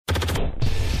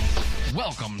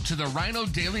Welcome to the Rhino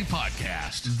Daily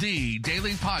Podcast, the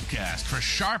daily podcast for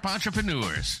sharp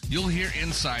entrepreneurs. You'll hear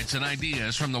insights and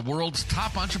ideas from the world's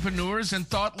top entrepreneurs and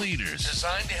thought leaders,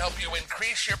 designed to help you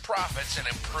increase your profits and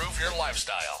improve your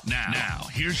lifestyle. Now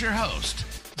here's your host,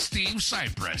 Steve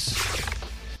Cypress.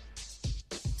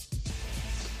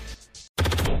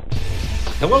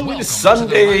 Hello, it is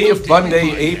Sunday,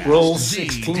 Monday, April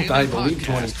 16th, I believe,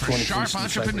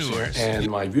 2023, and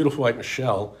my beautiful wife,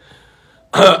 Michelle,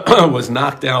 was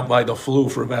knocked out by the flu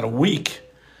for about a week,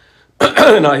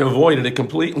 and I avoided it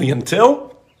completely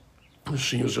until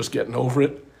she was just getting over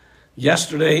it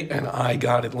yesterday, and I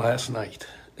got it last night.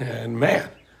 And man,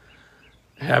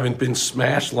 haven't been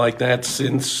smashed like that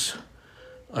since,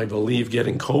 I believe,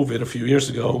 getting COVID a few years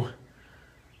ago.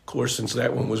 Of course, since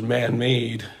that one was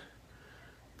man-made,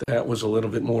 that was a little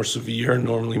bit more severe.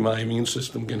 Normally my immune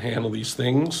system can handle these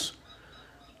things,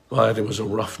 but it was a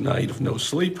rough night of no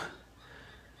sleep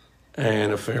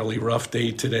and a fairly rough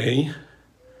day today.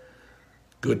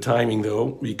 Good timing though,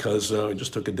 because I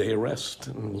just took a day of rest,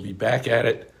 and we'll be back at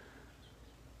it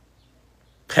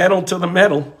pedal to the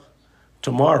metal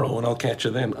tomorrow, and I'll catch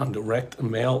you then on Direct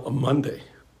Mail Monday.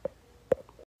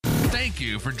 Thank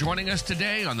you for joining us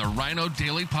today on the Rhino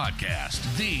Daily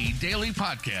Podcast, the daily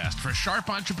podcast for sharp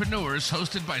entrepreneurs,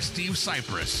 hosted by Steve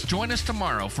Cypress. Join us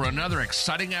tomorrow for another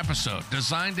exciting episode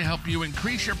designed to help you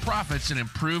increase your profits and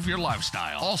improve your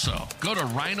lifestyle. Also, go to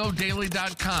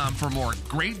rhinodaily.com for more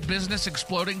great business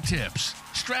exploding tips,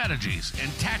 strategies,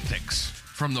 and tactics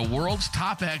from the world's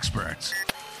top experts.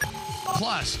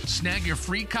 Plus, snag your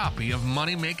free copy of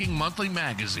Money Making Monthly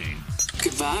magazine.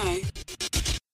 Goodbye.